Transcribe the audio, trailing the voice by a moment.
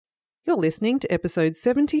You're listening to episode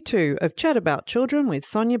 72 of Chat About Children with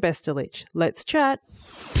Sonia Bestelich. Let's chat.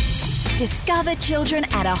 Discover children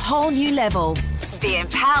at a whole new level. Be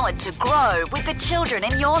empowered to grow with the children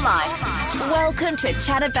in your life. Welcome to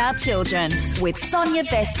Chat About Children with Sonia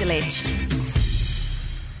Bestelich.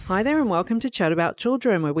 Hi there and welcome to Chat About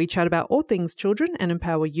Children, where we chat about all things children and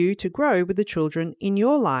empower you to grow with the children in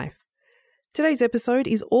your life. Today's episode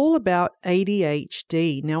is all about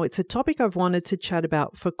ADHD. Now, it's a topic I've wanted to chat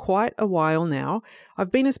about for quite a while now.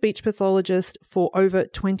 I've been a speech pathologist for over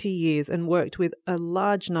 20 years and worked with a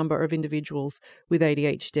large number of individuals with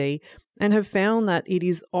ADHD and have found that it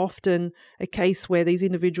is often a case where these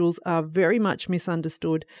individuals are very much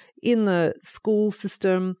misunderstood in the school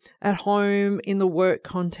system, at home, in the work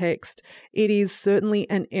context. It is certainly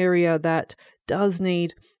an area that does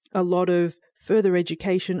need a lot of further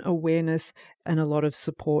education, awareness, and a lot of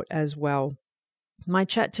support as well. My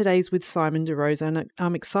chat today is with Simon DeRosa, and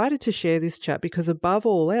I'm excited to share this chat because above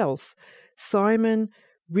all else, Simon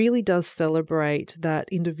really does celebrate that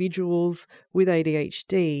individuals with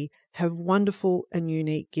ADHD have wonderful and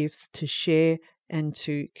unique gifts to share and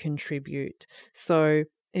to contribute. So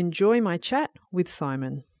enjoy my chat with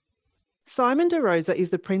Simon. Simon DeRosa is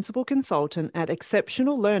the Principal Consultant at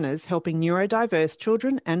Exceptional Learners, helping neurodiverse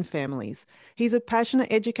children and families. He's a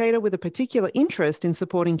passionate educator with a particular interest in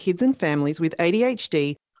supporting kids and families with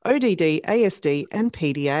ADHD, ODD, ASD and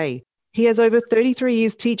PDA. He has over 33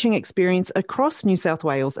 years teaching experience across New South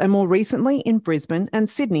Wales and more recently in Brisbane and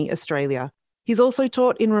Sydney, Australia. He's also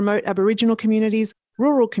taught in remote Aboriginal communities,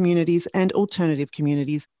 rural communities and alternative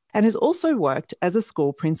communities, and has also worked as a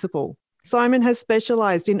school principal. Simon has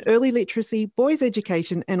specialised in early literacy, boys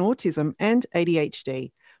education and autism and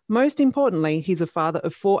ADHD. Most importantly, he's a father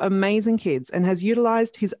of 4 amazing kids and has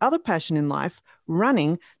utilised his other passion in life,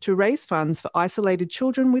 running, to raise funds for isolated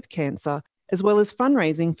children with cancer, as well as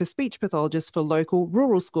fundraising for speech pathologists for local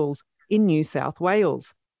rural schools in New South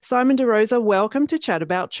Wales. Simon DeRosa, welcome to Chat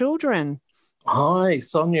About Children. Hi,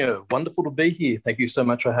 Sonia. Wonderful to be here. Thank you so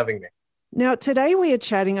much for having me. Now, today we are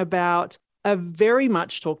chatting about a very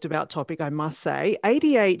much talked about topic, I must say,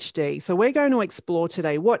 ADHD. So we're going to explore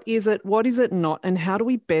today, what is it not, and how do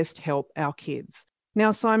we best help our kids? Now,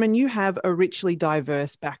 Simon, you have a richly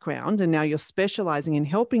diverse background and now you're specialising in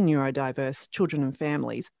helping neurodiverse children and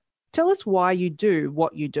families. Tell us why you do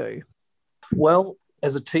what you do. Well,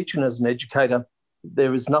 as a teacher and as an educator,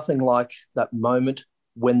 there is nothing like that moment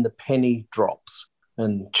when the penny drops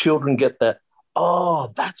and children get that,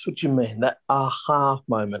 oh, that's what you mean, that aha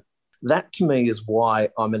moment. That to me is why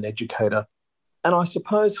I'm an educator. And I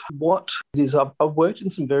suppose what it is, I've worked in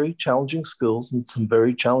some very challenging schools and some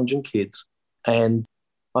very challenging kids. And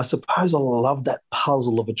I suppose I love that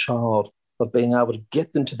puzzle of a child, of being able to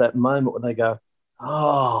get them to that moment where they go,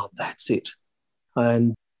 oh, that's it.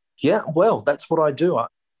 And yeah, well, that's what I do.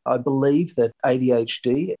 I believe that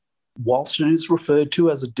ADHD, whilst it is referred to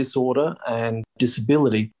as a disorder and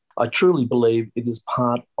disability, I truly believe it is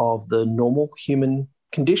part of the normal human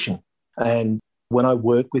condition. And when I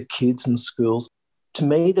work with kids in schools, to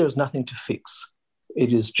me, there is nothing to fix.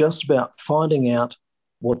 It is just about finding out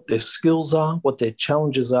what their skills are, what their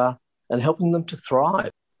challenges are, and helping them to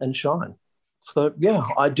thrive and shine. So, yeah,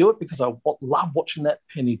 I do it because I love watching that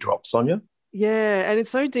penny drop, Sonia. Yeah, and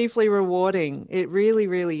it's so deeply rewarding. It really,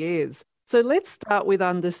 really is. So let's start with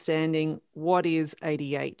understanding what is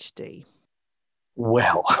ADHD.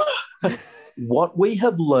 Well, what we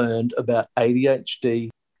have learned about ADHD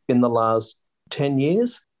in the last 10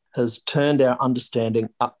 years has turned our understanding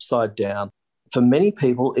upside down. For many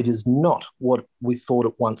people, it is not what we thought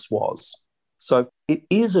it once was. So it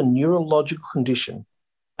is a neurological condition,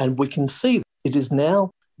 and we can see it is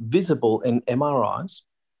now visible in MRIs.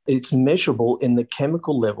 It's measurable in the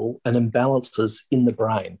chemical level and imbalances in the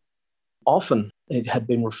brain. Often it had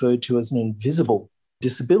been referred to as an invisible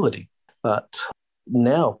disability, but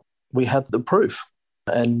now we have the proof.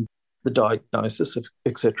 And the diagnosis,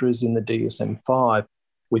 etc., is in the DSM-5,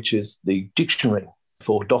 which is the dictionary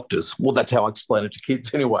for doctors. Well, that's how I explain it to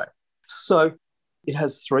kids anyway. So it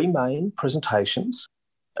has 3 main presentations,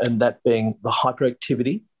 and that being the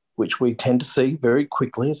hyperactivity, which we tend to see very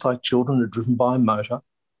quickly. It's like children are driven by a motor.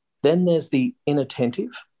 Then there's the inattentive,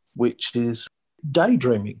 which is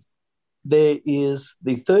daydreaming. There is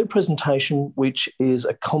the 3rd presentation, which is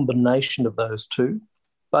a combination of those 2.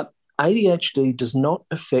 But ADHD does not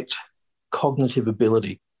affect cognitive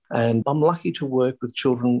ability. And I'm lucky to work with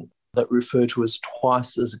children that refer to as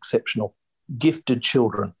twice as exceptional, gifted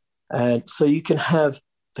children. And so you can have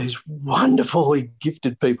these wonderfully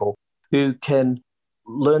gifted people who can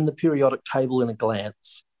learn the periodic table in a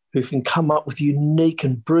glance, who can come up with unique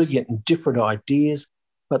and brilliant and different ideas,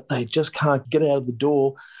 but they just can't get out of the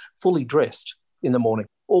door fully dressed in the morning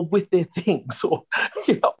or with their things or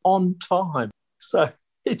on time. So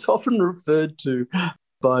it's often referred to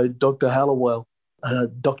by Dr. Hallowell,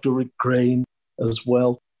 Dr. Rick Green as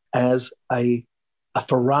well, as a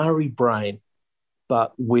Ferrari brain,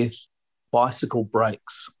 but with bicycle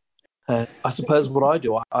brakes. And I suppose what I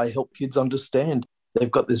do, I help kids understand they've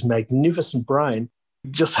got this magnificent brain.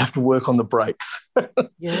 You just have to work on the brakes.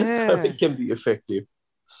 Yeah. So it can be effective.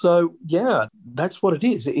 So, yeah, that's what it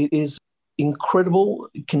is. It is incredible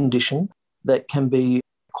condition that can be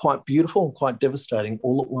quite beautiful and quite devastating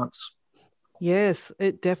all at once. Yes,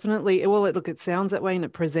 it definitely. Well, it sounds that way and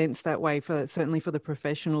it presents that way certainly for the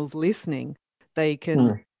professionals listening. They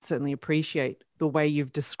can certainly appreciate the way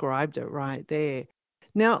you've described it right there.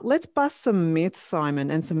 Now, let's bust some myths, Simon,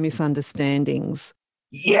 and some misunderstandings.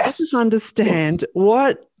 Yes. Let's understand,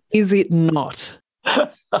 what is it not?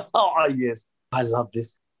 Oh, yes. I love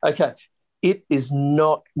this. Okay. It is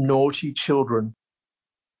not naughty children.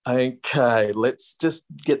 Okay. Let's just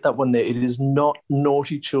get that one there. It is not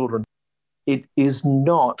naughty children. It is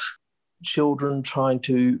not children trying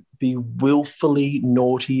to be willfully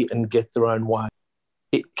naughty and get their own way.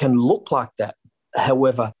 It can look like that.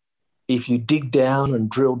 However, if you dig down and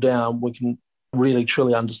drill down, we can really,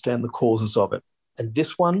 truly understand the causes of it. And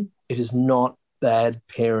this one, it is not bad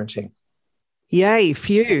parenting. Yay,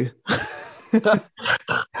 phew.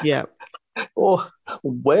 Yeah. Oh,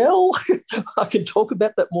 well, I can talk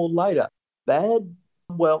about that more later.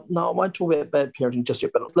 Well, no, I won't talk about bad parenting just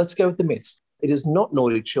yet, but let's go with the myths. It is not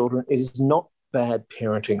naughty children. It is not bad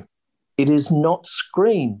parenting. It is not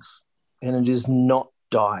screens, and it is not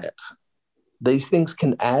diet. These things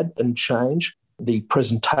can add and change the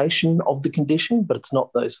presentation of the condition, but it's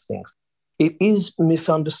not those things. It is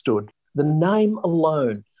misunderstood. The name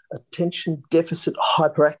alone, attention deficit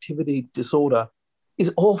hyperactivity disorder,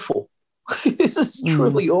 is awful. This is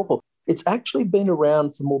truly awful. It's actually been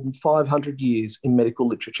around for more than 500 years in medical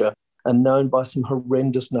literature and known by some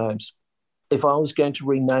horrendous names. If I was going to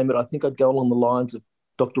rename it, I think I'd go along the lines of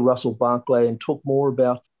Dr. Russell Barclay and talk more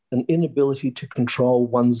about an inability to control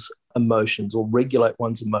one's emotions or regulate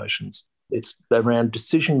one's emotions. It's around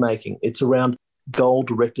decision-making. It's around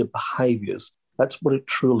goal-directed behaviours. That's what it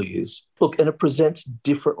truly is. Look, and it presents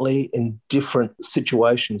differently in different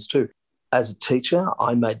situations too. As a teacher,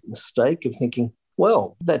 I made the mistake of thinking,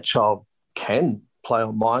 well, that child can play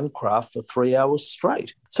on Minecraft for 3 hours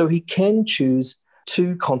straight, so he can choose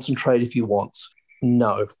to concentrate if he wants.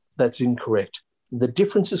 No, that's incorrect. The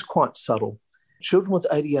difference is quite subtle. Children with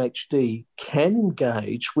ADHD can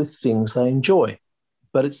engage with things they enjoy,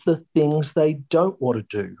 but it's the things they don't want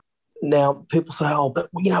to do. Now, people say, oh, but,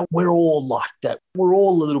 we're all like that. We're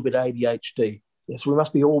all a little bit ADHD. Yes, we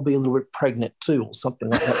must all be a little bit pregnant too or something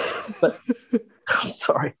like that. But I'm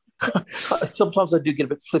sorry. Sometimes I do get a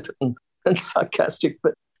bit flippant and sarcastic,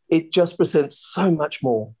 but it just presents so much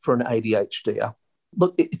more for an ADHDer.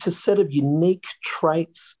 Look, it's a set of unique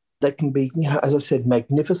traits that can be, as I said,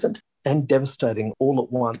 magnificent and devastating all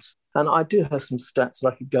at once. And I do have some stats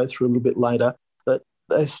that I could go through a little bit later, but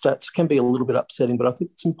those stats can be a little bit upsetting, but I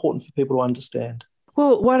think it's important for people to understand.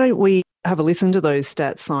 Well, why don't we have a listen to those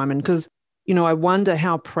stats, Simon? Because, I wonder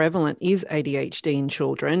how prevalent is ADHD in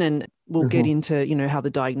children, and we'll get into, how the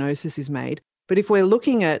diagnosis is made. But if we're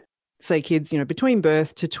looking at, say, kids, between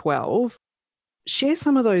birth to 12, share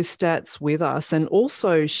some of those stats with us and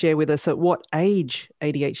also share with us at what age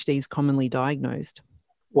ADHD is commonly diagnosed.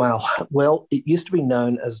 Wow. Well, it used to be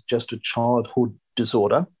known as just a childhood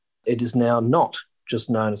disorder. It is now not just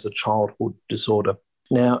known as a childhood disorder.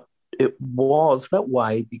 Now, it was that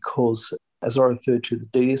way because, as I referred to, the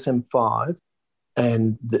DSM-5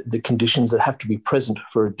 and the conditions that have to be present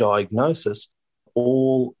for a diagnosis,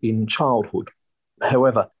 all in childhood.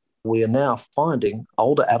 However, we are now finding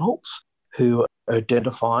older adults who are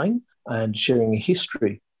identifying and sharing a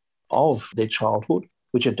history of their childhood,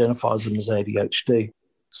 which identifies them as ADHD.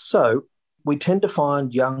 So we tend to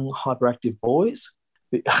find young hyperactive boys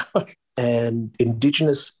and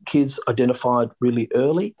Indigenous kids identified really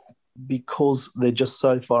early because they're just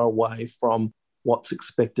so far away from what's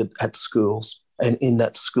expected at schools and in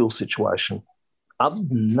that school situation. Other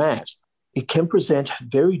than that, it can present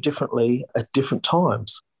very differently at different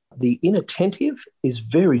times. The inattentive is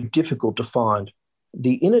very difficult to find.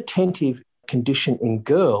 The inattentive condition in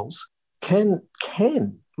girls can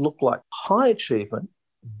look like high achievement,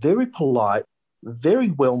 very polite, very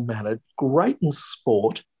well-mannered, great in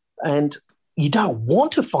sport, and you don't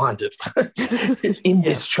want to find it in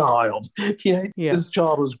this child. This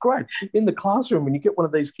child is great. In the classroom, when you get one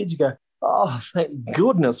of these kids, you go, oh, thank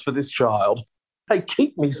goodness for this child. They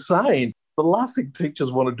keep me sane. the last thing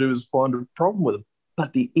teachers want to do is find a problem with them.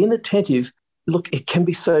 But the inattentive, look, it can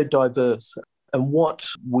be so diverse. And what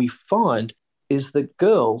we find is that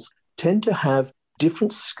girls tend to have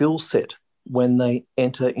different skill set when they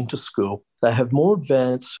enter into school. They have more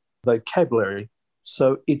advanced vocabulary,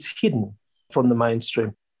 so it's hidden from the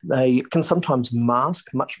mainstream. They can sometimes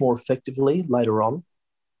mask much more effectively later on,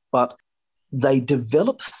 but they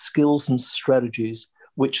develop skills and strategies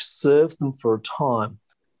which serve them for a time.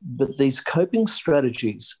 But these coping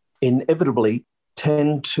strategies inevitably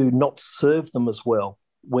tend to not serve them as well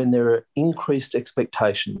when there are increased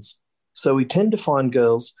expectations. So we tend to find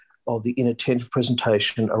girls of the inattentive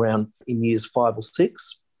presentation around in years 5 or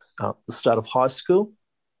 6, the start of high school,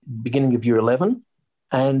 beginning of year 11.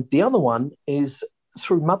 And the other one is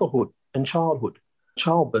through motherhood and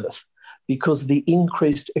childbirth, because of the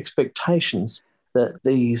increased expectations that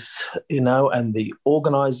these, and the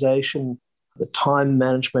organisation, the time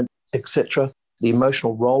management, etc., the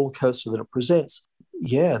emotional roller coaster that it presents,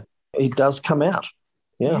 it does come out.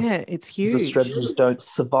 Yeah, it's huge. The strategies don't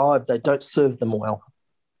survive. They don't serve them well.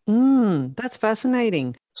 That's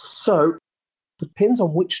fascinating. So it depends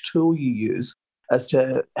on which tool you use as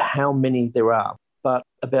to how many there are. But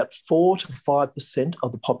about 4 to 5%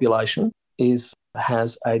 of the population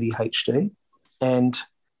has ADHD. And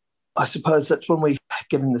I suppose that's when we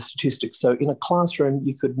get in the statistics. So in a classroom,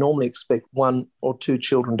 you could normally expect 1 or 2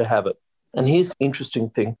 children to have it. And here's the interesting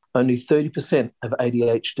thing. Only 30% of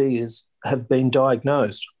ADHD have been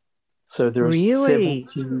diagnosed. So there are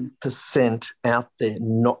 70% out there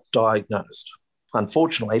not diagnosed.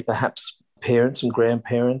 Unfortunately, perhaps parents and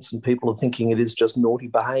grandparents and people are thinking it is just naughty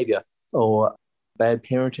behaviour or bad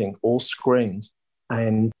parenting or screens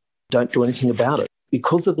and don't do anything about it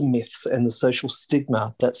because of the myths and the social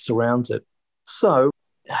stigma that surrounds it. So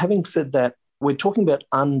having said that, we're talking about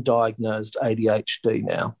undiagnosed ADHD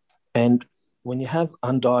now. And when you have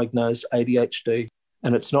undiagnosed ADHD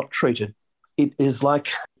and it's not treated, it is like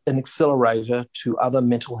an accelerator to other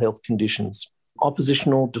mental health conditions.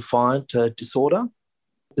 Oppositional defiant disorder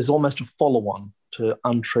is almost a follow-on to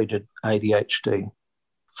untreated ADHD,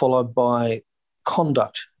 followed by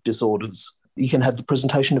conduct disorders. You can have the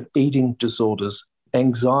presentation of eating disorders,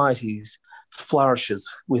 anxieties,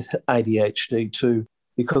 flourishes with ADHD too,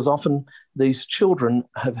 because often these children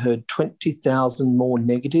have heard 20,000 more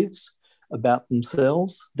negatives about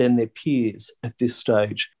themselves than their peers at this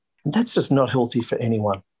stage. And that's just not healthy for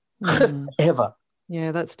anyone, ever.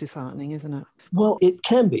 Yeah, that's disheartening, isn't it? Well, it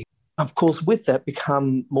can be. Of course, with that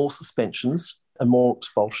become more suspensions and more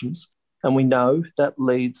expulsions. And we know that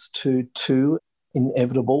leads to 2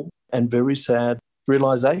 inevitable and very sad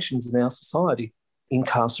realizations in our society: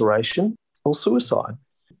 incarceration or suicide.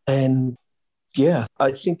 And yeah,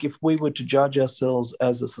 I think if we were to judge ourselves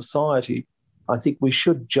as a society, I think we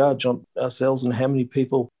should judge on ourselves and how many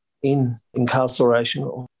people in incarceration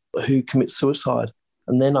or who commit suicide.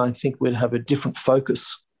 And then I think we'd have a different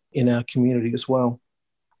focus in our community as well.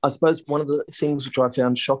 I suppose one of the things which I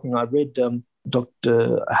found shocking, I read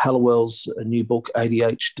Dr. Hallowell's new book,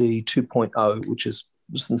 ADHD 2.0, which is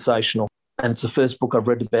sensational. And it's the first book I've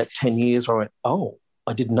read in about 10 years where I went, oh,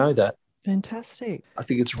 I didn't know that. Fantastic. I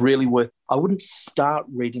think it's really I wouldn't start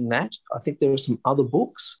reading that. I think there are some other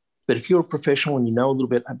books, but if you're a professional and you know a little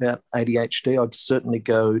bit about ADHD, I'd certainly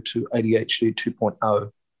go to ADHD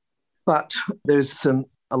 2.0. But there's some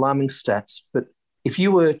alarming stats. But if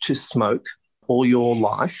you were to smoke all your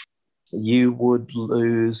life, you would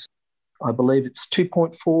lose, I believe it's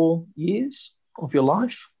 2.4 years of your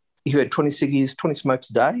life. If you had 20 smokes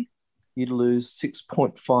a day, you'd lose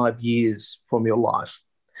 6.5 years from your life.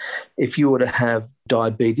 If you were to have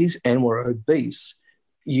diabetes and were obese,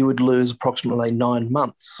 you would lose approximately 9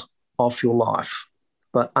 months off your life.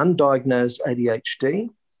 But undiagnosed ADHD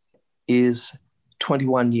is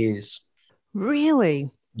 21 years.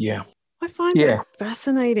 Really? Yeah. I find that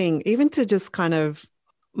fascinating, even to just kind of,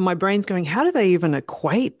 my brain's going, how do they even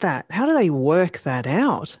equate that? How do they work that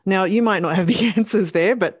out? Now, you might not have the answers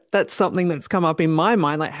there, but that's something that's come up in my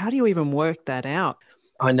mind. Like, how do you even work that out?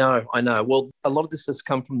 I know. Well, a lot of this has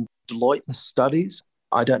come from Deloitte studies.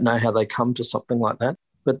 I don't know how they come to something like that,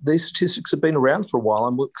 but these statistics have been around for a while,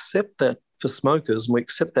 and we'll accept that for smokers, and we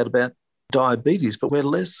accept that about diabetes, but we're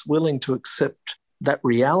less willing to accept that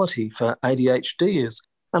reality for ADHD.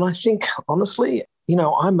 And I think, honestly,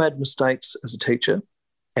 I made mistakes as a teacher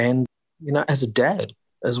and, as a dad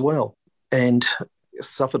as well, and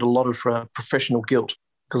suffered a lot of professional guilt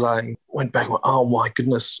because I went back and went, oh, my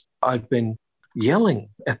goodness, I've been yelling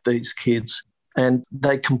at these kids, and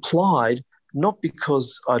they complied not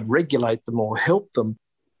because I'd regulate them or help them,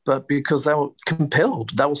 but because they were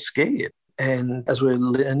compelled, they were scared. And as we're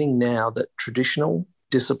learning now that traditional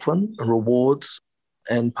discipline, rewards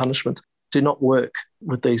and punishments do not work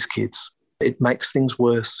with these kids. It makes things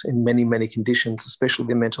worse in many, many conditions, especially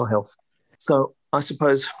their mental health. So I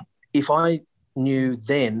suppose if I knew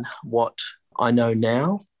then what I know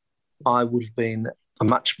now, I would have been a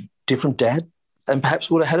much different dad and perhaps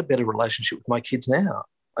would have had a better relationship with my kids now.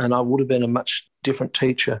 And I would have been a much different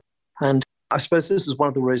teacher. And I suppose this is one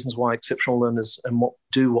of the reasons why exceptional learners and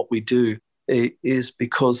what we do is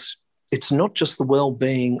because it's not just the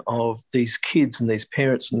well-being of these kids and these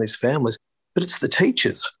parents and these families, but it's the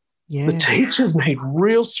teachers. Yeah. The teachers need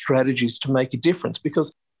real strategies to make a difference,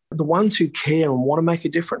 because the ones who care and want to make a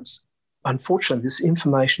difference, unfortunately, this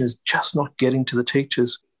information is just not getting to the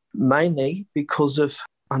teachers, mainly because of,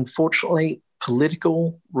 unfortunately,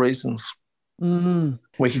 political reasons. Mm.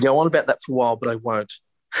 We could go on about that for a while, but I won't.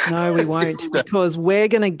 No, we won't, because we're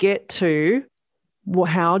going to get to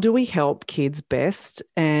how do we help kids best,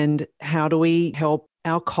 and how do we help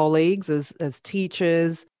our colleagues as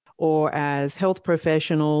teachers or as health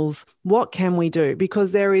professionals. What can we do?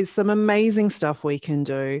 Because there is some amazing stuff we can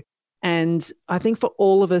do. And I think for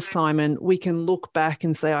all of us, Simon, we can look back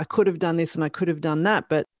and say, I could have done this and I could have done that.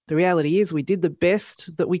 But the reality is we did the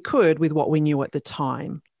best that we could with what we knew at the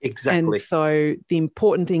time. Exactly. And so the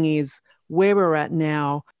important thing is where we're at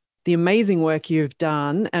now, the amazing work you've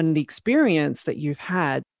done and the experience that you've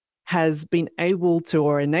had has been able to,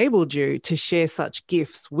 or enabled you to, share such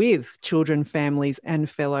gifts with children, families, and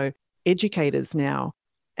fellow educators now.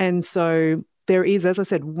 And so there is, as I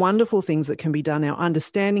said, wonderful things that can be done. Our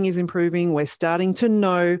understanding is improving. We're starting to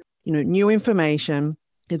know, new information.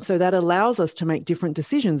 And so that allows us to make different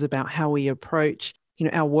decisions about how we approach,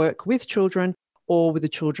 our work with children or with the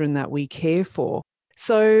children that we care for.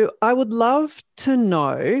 So I would love to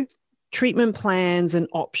know treatment plans and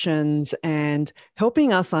options and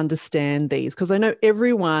helping us understand these, because I know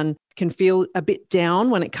everyone can feel a bit down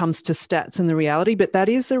when it comes to stats and the reality, but that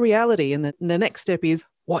is the reality. And the next step is,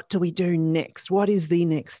 what do we do next? What is the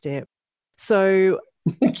next step? So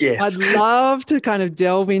yes. I'd love to kind of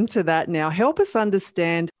delve into that now. Help us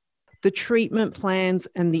understand the treatment plans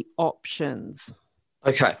and the options.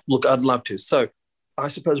 Okay, look, I'd love to. So I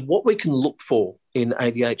suppose what we can look for in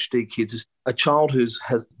ADHD kids is a child who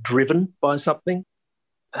has driven by something,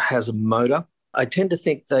 has a motor. I tend to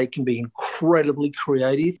think they can be incredibly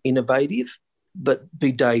creative, innovative, but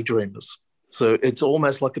be daydreamers. So it's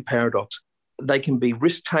almost like a paradox. They can be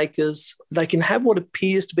risk takers. They can have what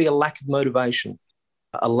appears to be a lack of motivation,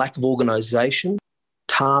 a lack of organisation,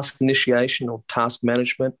 task initiation or task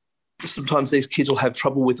management. Sometimes these kids will have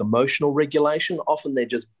trouble with emotional regulation. Often they're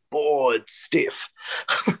just bored stiff.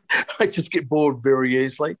 They just get bored very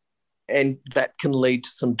easily, and that can lead to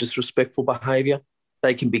some disrespectful behaviour.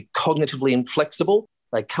 They can be cognitively inflexible.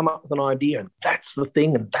 They come up with an idea and that's the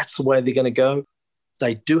thing and that's the way they're going to go.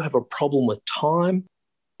 They do have a problem with time.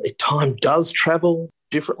 Their time does travel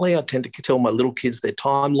differently. I tend to tell my little kids they're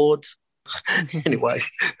time lords. Anyway,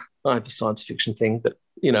 I have a science fiction thing, but,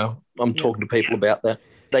 I'm talking to people about that.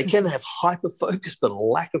 They can have hyper-focus but a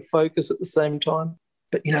lack of focus at the same time.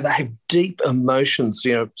 But, they have deep emotions,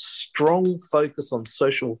 strong focus on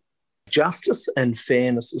social justice and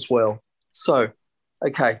fairness as well. So,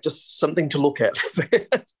 okay, just something to look at.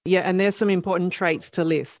 Yeah, and there's some important traits to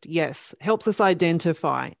list. Yes, helps us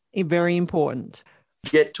identify. Very important.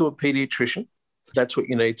 Get to a paediatrician. That's what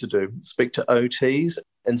you need to do. Speak to OTs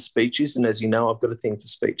and speeches. And as you know, I've got a thing for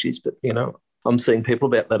speeches, but, I'm seeing people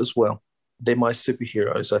about that as well. They're my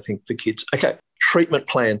superheroes, I think, for kids. Okay, treatment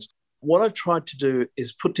plans. What I've tried to do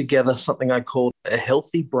is put together something I call a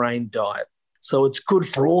healthy brain diet. So it's good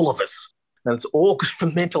for all of us, and it's all good for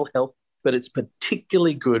mental health, but it's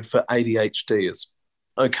particularly good for ADHDers.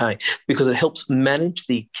 Okay, because it helps manage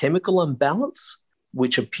the chemical imbalance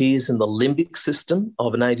which appears in the limbic system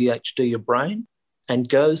of an ADHD brain and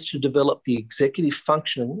goes to develop the executive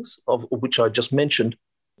functionings of which I just mentioned,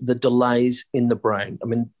 the delays in the brain. I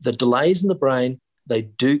mean, the delays in the brain, they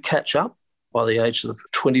do catch up by the age of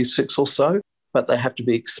 26 or so, but they have to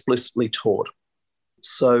be explicitly taught.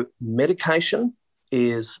 So medication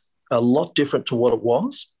is a lot different to what it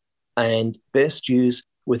was and best used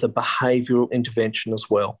with a behavioural intervention as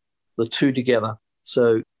well, the two together.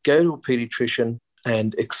 So go to a paediatrician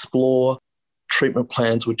and explore treatment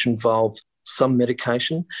plans which involve some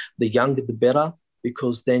medication. The younger, the better,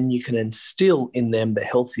 because then you can instill in them the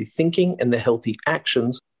healthy thinking and the healthy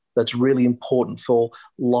actions that's really important for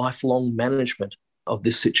lifelong management of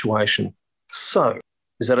this situation. So,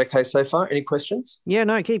 is that okay so far? Any questions? Yeah,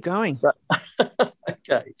 no, keep going.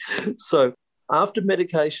 Okay. So, after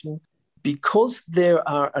medication, because there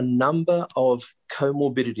are a number of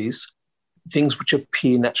comorbidities, things which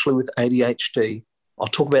appear naturally with ADHD. I'll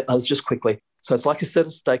talk about those just quickly. So it's like a set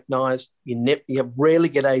of steak knives. You rarely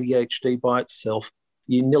get ADHD by itself.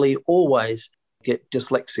 You nearly always get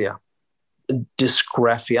dyslexia,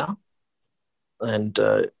 dysgraphia, and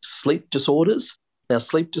sleep disorders. Now,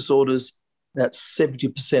 sleep disorders, that's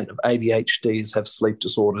 70% of ADHDs have sleep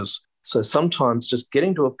disorders. So sometimes just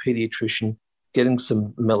getting to a pediatrician, getting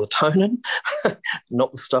some melatonin,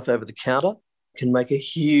 not the stuff over the counter, can make a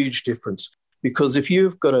huge difference. Because if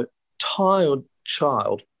you've got a tired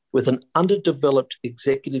child with an underdeveloped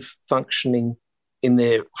executive functioning in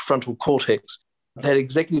their frontal cortex, that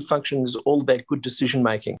executive function is all about good decision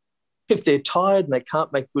making. If they're tired and they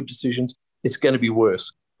can't make good decisions, it's going to be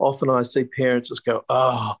worse. Often I see parents just go,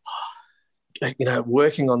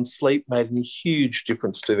 working on sleep made a huge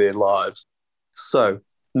difference to their lives. So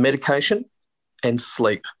medication and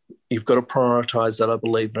sleep, you've got to prioritise that, I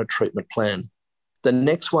believe, in a treatment plan. The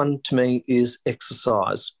next one to me is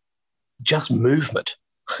exercise, just movement.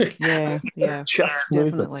 Yeah, just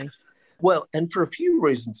definitely. Movement. Well, and for a few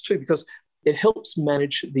reasons too, because it helps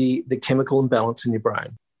manage the chemical imbalance in your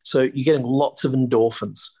brain. So you're getting lots of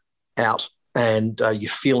endorphins out and you're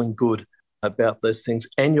feeling good about those things.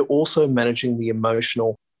 And you're also managing the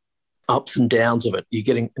emotional ups and downs of it. You're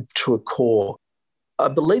getting to a core. I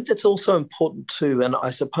believe that's also important too. And I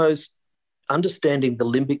suppose understanding the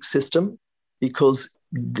limbic system, because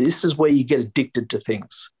this is where you get addicted to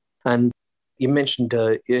things. And you mentioned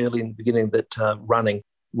early in the beginning that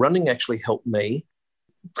running actually helped me,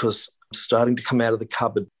 because I'm starting to come out of the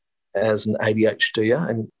cupboard as an ADHDer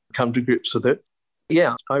and come to grips with it.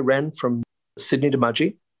 Yeah, I ran from Sydney to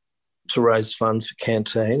Mudgee to raise funds for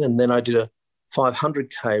Canteen, and then I did a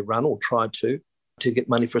 500k run, or tried to get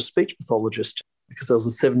money for a speech pathologist, because there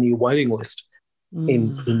was a 7-year waiting list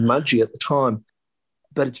in Mudgee at the time.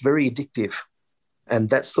 But it's very addictive, and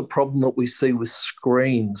that's the problem that we see with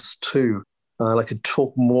screens too. I could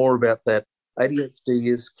talk more about that.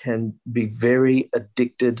 ADHDers can be very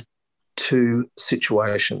addicted to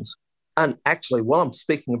situations. And actually, while I'm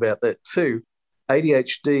speaking about that too,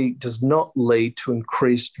 ADHD does not lead to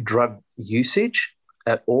increased drug usage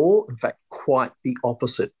at all. In fact, quite the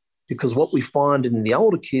opposite. Because what we find in the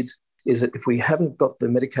older kids is that if we haven't got the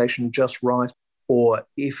medication just right, or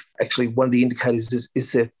if actually one of the indicators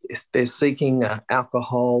is that if they're seeking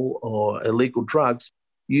alcohol or illegal drugs,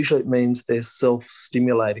 usually it means they're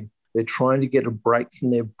self-stimulating. They're trying to get a break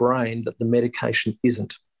from their brain that the medication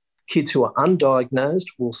isn't. Kids who are undiagnosed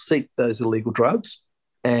will seek those illegal drugs,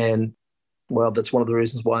 and, well, that's one of the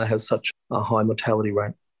reasons why they have such a high mortality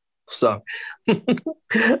rate. So,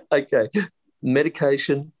 okay,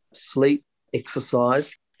 medication, sleep,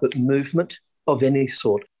 exercise, but movement of any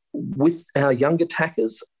sort. With our young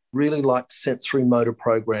attackers, really like sensory motor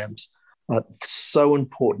programs. So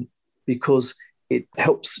important, because it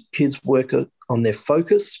helps kids work on their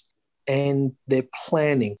focus and their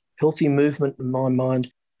planning. Healthy movement, in my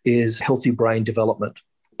mind, is healthy brain development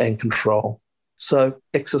and control. So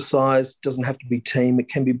exercise doesn't have to be team. It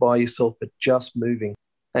can be by yourself, but just moving.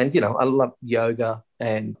 And, I love yoga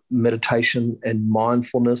and meditation and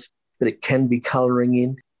mindfulness, but it can be colouring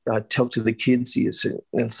in. I talk to the kids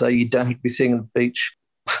and say you don't have to be sitting on the beach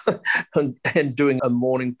and doing a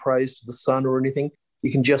morning praise to the sun or anything.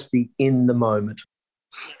 You can just be in the moment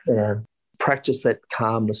and practice that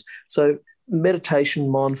calmness. So meditation,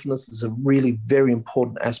 mindfulness is a really very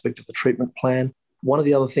important aspect of the treatment plan. One of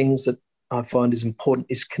the other things that I find is important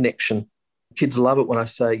is connection. Kids love it when I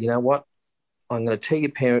say, you know what, I'm going to tell your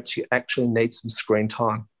parents you actually need some screen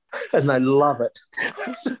time. And they love it.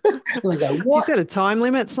 And they go, what? You set a time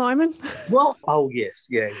limit, Simon? Well, yes.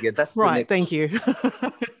 Yeah. That's right. Thank you.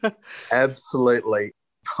 Absolutely.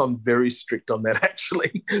 I'm very strict on that,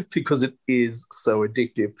 actually, because it is so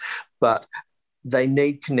addictive. But they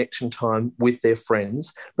need connection time with their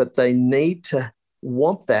friends, but they need to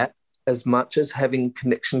want that as much as having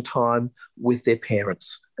connection time with their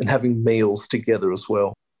parents and having meals together as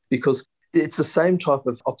well, because it's the same type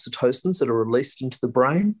of oxytocins that are released into the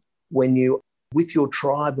brain when you, with your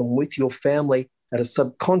tribe and with your family, at a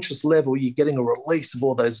subconscious level, you're getting a release of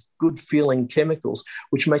all those good feeling chemicals,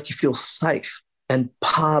 which make you feel safe and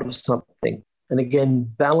part of something. And again,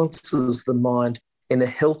 balances the mind in a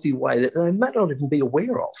healthy way that they might not even be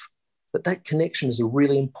aware of. But that connection is a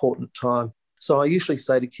really important time. So I usually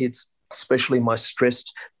say to kids, especially my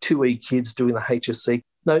stressed 2E kids doing the HSC,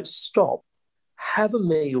 no, stop. Have a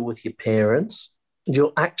meal with your parents, and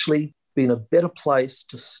you'll actually be in a better place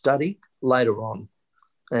to study later on.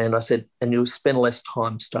 And I said, and you'll spend less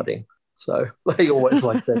time studying. So they always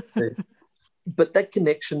like that too. But that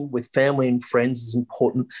connection with family and friends is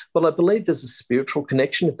important. But I believe there's a spiritual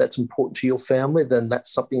connection. If that's important to your family, then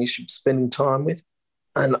that's something you should be spending time with.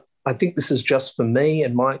 And I think this is just for me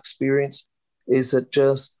and my experience, is that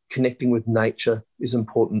just connecting with nature is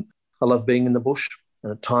important. I love being in the bush,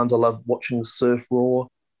 and at times I love watching the surf roar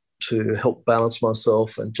to help balance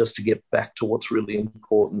myself and just to get back to what's really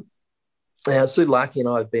important. Now, Sue Larkey and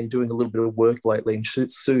I have been doing a little bit of work lately, and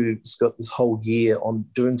Sue's got this whole year on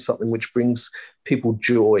doing something which brings people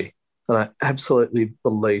joy. And I absolutely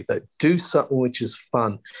believe that. Do something which is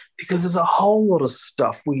fun, because there's a whole lot of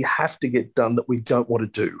stuff we have to get done that we don't want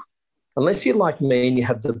to do. Unless you're like me and you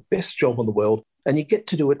have the best job in the world and you get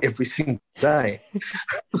to do it every single day.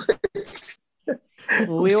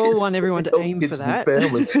 We all want everyone to aim for that.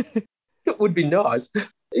 It would be nice.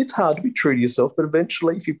 It's hard to be true to yourself, but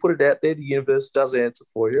eventually if you put it out there, the universe does answer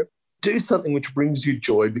for you. Do something which brings you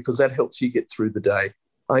joy, because that helps you get through the day.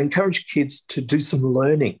 I encourage kids to do some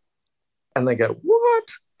learning. And they go, what?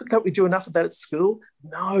 Can't we do enough of that at school?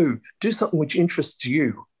 No, do something which interests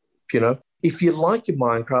you. If you like your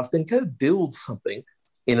Minecraft, then go build something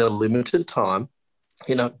in a limited time.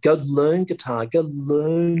 Go learn guitar, go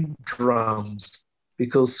learn drums,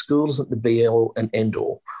 because school isn't the be-all and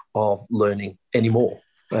end-all of learning anymore.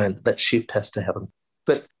 And that shift has to happen.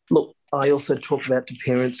 But look, I also talk about to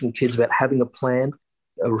parents and kids about having a plan.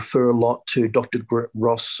 I refer a lot to Dr.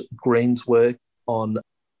 Ross Greene's work on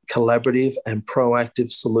collaborative and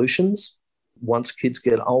proactive solutions. Once kids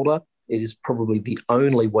get older, it is probably the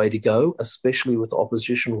only way to go, especially with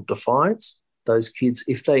oppositional defiance. Those kids,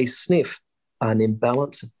 if they sniff an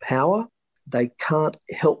imbalance of power, they can't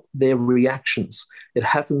help their reactions. It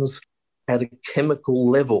happens at a chemical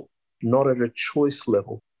level, not at a choice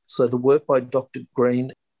level. So the work by Dr.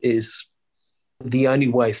 Greene is the only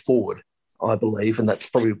way forward, I believe, and that's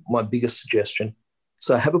probably my biggest suggestion.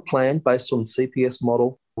 So have a plan based on the CPS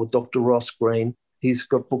model with Dr. Ross Greene. He's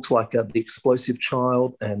got books like The Explosive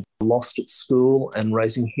Child and Lost at School and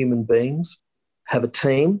Raising Human Beings. Have a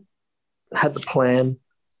team, have a plan,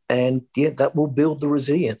 and that will build the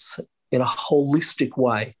resilience in a holistic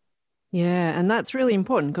way. Yeah, and that's really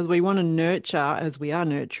important, because we want to nurture, as we are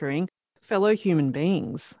nurturing, fellow human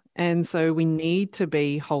beings. And so we need to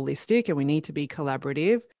be holistic and we need to be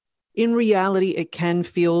collaborative. In reality, it can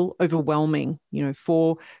feel overwhelming,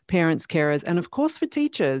 for parents, carers, and of course for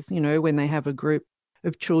teachers, when they have a group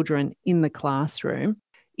of children in the classroom.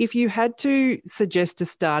 If you had to suggest a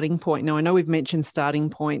starting point, now I know we've mentioned starting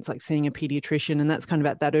points like seeing a pediatrician, and that's kind of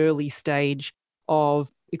at that early stage of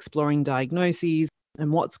exploring diagnoses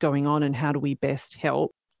and what's going on and how do we best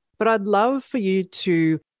help. But I'd love for you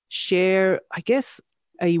to share, I guess,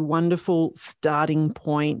 a wonderful starting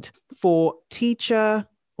point for teacher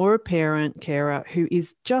or a parent, carer who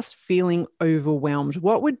is just feeling overwhelmed.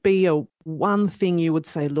 What would be one thing you would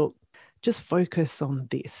say, look, just focus on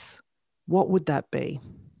this? What would that be?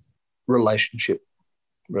 Relationship.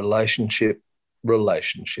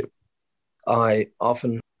 I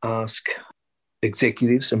often ask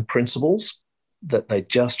executives and principals that they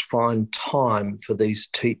just find time for these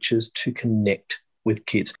teachers to connect with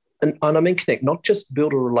kids. And I mean connect, not just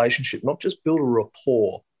build a relationship, not just build a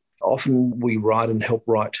rapport. Often we write and help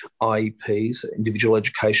write IEPs, individual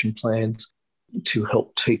education plans, to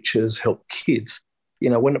help teachers, help kids.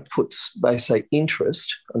 When they say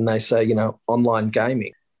interest and they say, online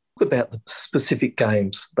gaming, talk about the specific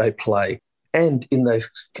games they play and in those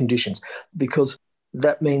conditions, because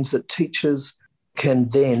that means that teachers can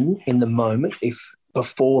then, in the moment,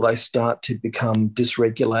 before they start to become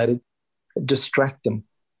dysregulated, distract them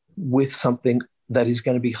with something that is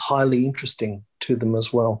going to be highly interesting to them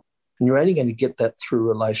as well. And you're only going to get that through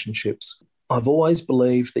relationships. I've always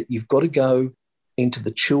believed that you've got to go into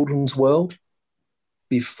the children's world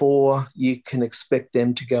before you can expect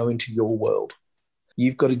them to go into your world.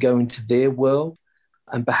 You've got to go into their world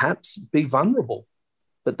and perhaps be vulnerable,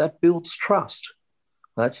 but that builds trust.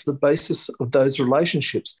 That's the basis of those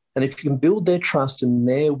relationships. And if you can build their trust in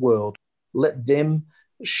their world, let them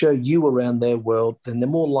show you around their world, then they're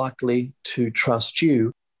more likely to trust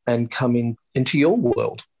you and come into your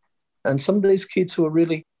world. And some of these kids who are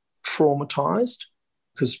really traumatized,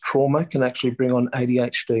 because trauma can actually bring on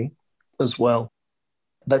ADHD as well,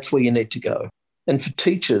 that's where you need to go. And for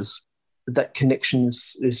teachers, that connection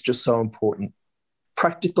is just so important.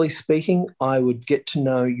 Practically speaking, I would get to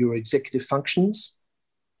know your executive functions,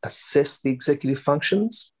 assess the executive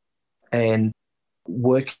functions, and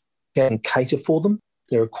work and cater for them.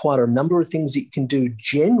 There are quite a number of things that you can do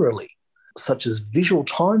generally, such as visual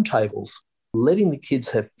timetables, letting the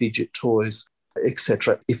kids have fidget toys,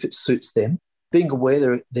 etc., if it suits them. being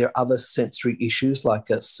aware there are other sensory issues like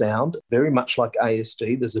sound, very much like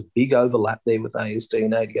ASD. There's a big overlap there with ASD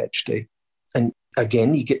and ADHD. And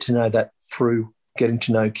again, you get to know that through getting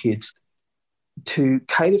to know kids. To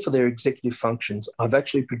cater for their executive functions, I've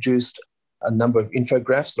actually produced a number of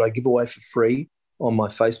infographics that I give away for free on my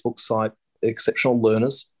Facebook site, Exceptional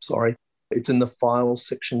Learners. It's in the files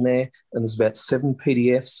section there, and there's about 7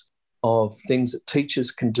 PDFs of things that teachers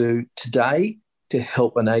can do today to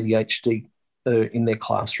help an ADHD in their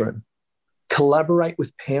classroom. Collaborate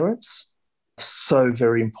with parents, so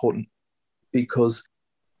very important, because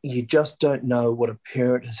you just don't know what a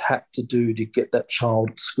parent has had to do to get that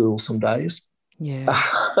child at school some days. Yeah,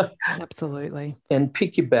 absolutely. And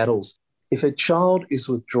pick your battles. If a child is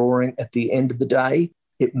withdrawing at the end of the day,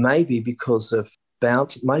 it may be because of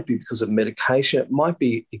bounce, it might be because of medication, it might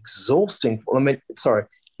be exhausting.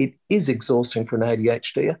 It is exhausting for an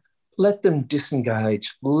ADHD. Let them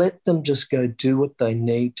disengage. Let them just go do what they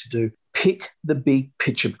need to do. Pick the big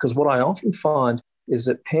picture, because what I often find is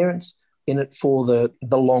that parents in it for the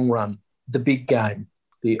long run, the big game,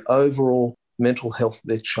 the overall mental health of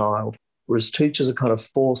their child, whereas teachers are kind of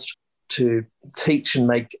forced to teach and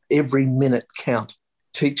make every minute count.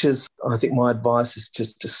 Teachers, I think my advice is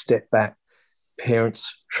just to step back.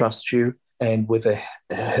 Parents trust you, and with a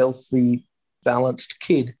healthy, balanced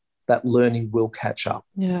kid, that learning will catch up.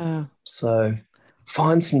 Yeah. So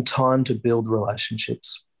find some time to build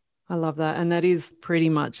relationships. I love that. And that is pretty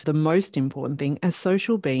much the most important thing. As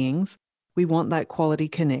social beings, we want that quality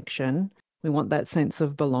connection. We want that sense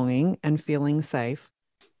of belonging and feeling safe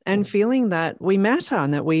and feeling that we matter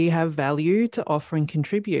and that we have value to offer and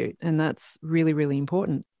contribute. And that's really, really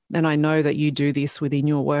important. And I know that you do this within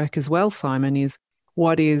your work as well, Simon, is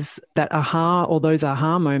what is that aha or those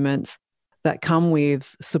aha moments that come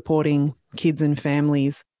with supporting kids and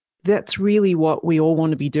families. That's really what we all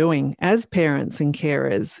want to be doing as parents and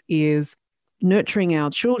carers, is nurturing our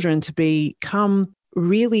children to become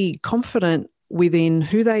really confident within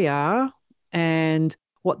who they are and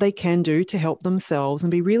what they can do to help themselves,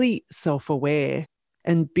 and be really self-aware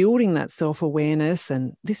and building that self-awareness.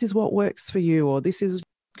 And this is what works for you, or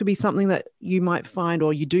could be something that you might find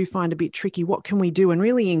or you do find a bit tricky. What can we do? And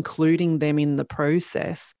really including them in the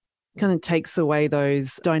process kind of takes away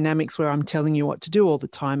those dynamics where I'm telling you what to do all the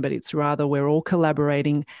time, but it's rather we're all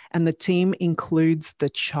collaborating and the team includes the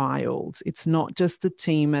child. It's not just the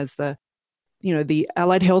team as the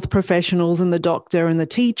allied health professionals and the doctor and the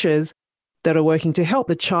teachers that are working to help.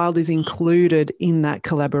 The child is included in that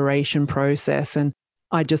collaboration process. And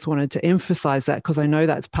I just wanted to emphasize that because I know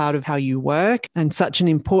that's part of how you work and such an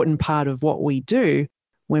important part of what we do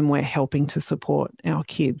when we're helping to support our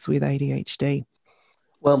kids with ADHD.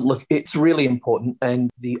 Well, look, it's really important.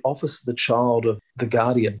 And the Office of the Child of the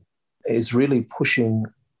Guardian is really pushing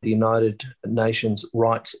the United Nations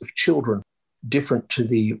rights of children different to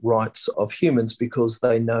the rights of humans, because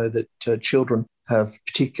they know that children have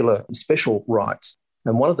particular special rights.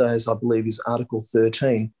 And one of those, I believe, is Article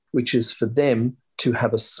 13, which is for them to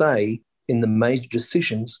have a say in the major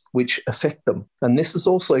decisions which affect them. And this is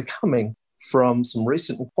also coming from some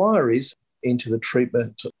recent inquiries into the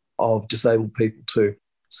treatment of disabled people too.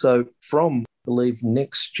 So from, I believe,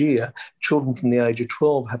 next year, children from the age of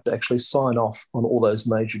 12 have to actually sign off on all those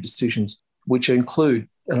major decisions, which include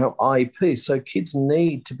IEP. So kids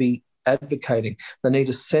need to be advocating. They need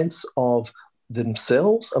a sense of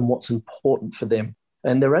themselves and what's important for them.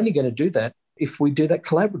 And they're only going to do that if we do that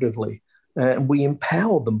collaboratively and we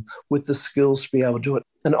empower them with the skills to be able to do it.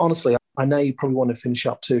 And honestly, I know you probably want to finish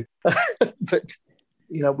up too, but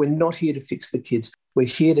we're not here to fix the kids. We're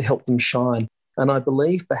here to help them shine. And I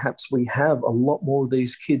believe perhaps we have a lot more of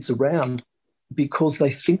these kids around because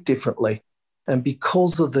they think differently. And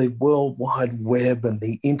because of the World Wide Web and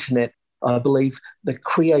the internet, I believe the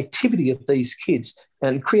creativity of these kids,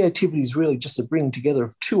 and creativity is really just a bringing together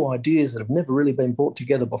of two ideas that have never really been brought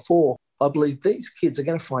together before. I believe these kids are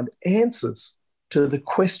going to find answers to the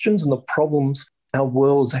questions and the problems our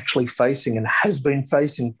world is actually facing and has been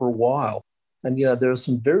facing for a while. And, there are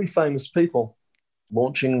some very famous people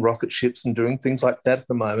launching rocket ships and doing things like that at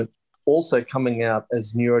the moment, also coming out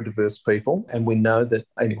as neurodiverse people. And we know that,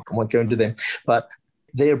 anyway, I won't go into them, but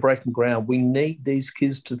they're breaking ground. We need these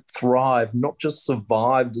kids to thrive, not just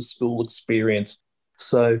survive the school experience,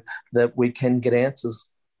 so that we can get answers.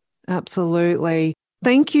 Absolutely.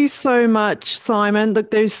 Thank you so much, Simon. Look,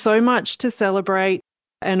 there's so much to celebrate.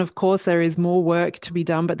 And of course, there is more work to be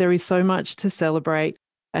done, but there is so much to celebrate.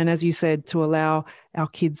 And as you said, to allow our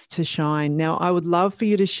kids to shine. Now, I would love for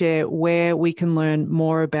you to share where we can learn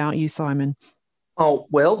more about you, Simon. Oh,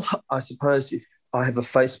 well, I suppose if I have a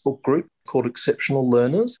Facebook group called Exceptional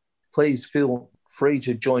Learners, please feel free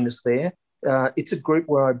to join us there. It's a group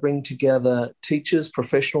where I bring together teachers,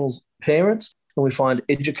 professionals, parents, and we find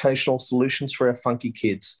educational solutions for our funky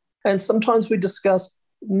kids. And sometimes we discuss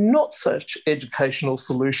not such educational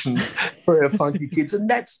solutions for our funky kids, and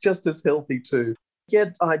that's just as healthy too.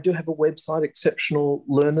 Yeah, I do have a website,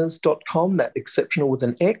 exceptionallearners.com, that exceptional with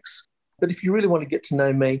an X. But if you really want to get to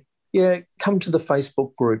know me, come to the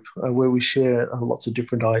Facebook group where we share lots of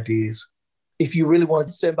different ideas. If you really want to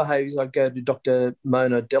understand behaviours, I go to Dr.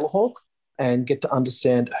 Mona Delahawk and get to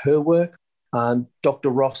understand her work,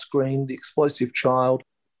 Dr. Ross Green, The Explosive Child.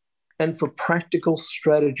 And for practical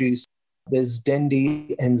strategies, there's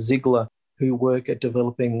Dendy and Ziegler who work at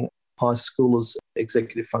developing high schoolers'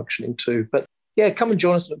 executive functioning too. But come and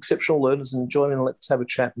join us at Exceptional Learners and join in and let's have a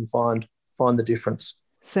chat and find the difference.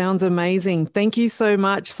 Sounds amazing. Thank you so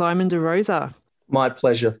much, Simon DeRosa. My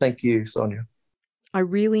pleasure. Thank you, Sonia. I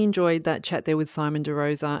really enjoyed that chat there with Simon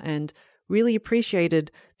DeRosa and really appreciated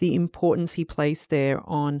the importance he placed there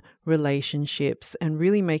on relationships and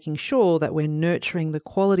really making sure that we're nurturing the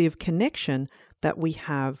quality of connection that we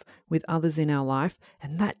have with others in our life.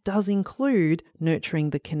 And that does include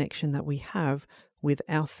nurturing the connection that we have with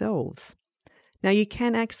ourselves. Now, you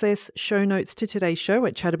can access show notes to today's show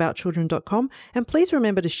at chataboutchildren.com, and please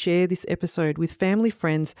remember to share this episode with family,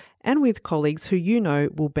 friends, and with colleagues who you know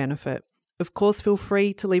will benefit. Of course, feel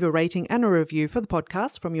free to leave a rating and a review for the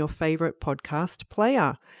podcast from your favourite podcast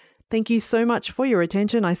player. Thank you so much for your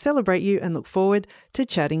attention. I celebrate you and look forward to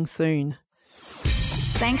chatting soon.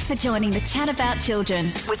 Thanks for joining the Chat About Children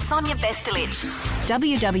with Sonia Vestelich.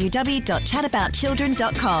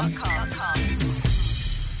 www.chataboutchildren.com.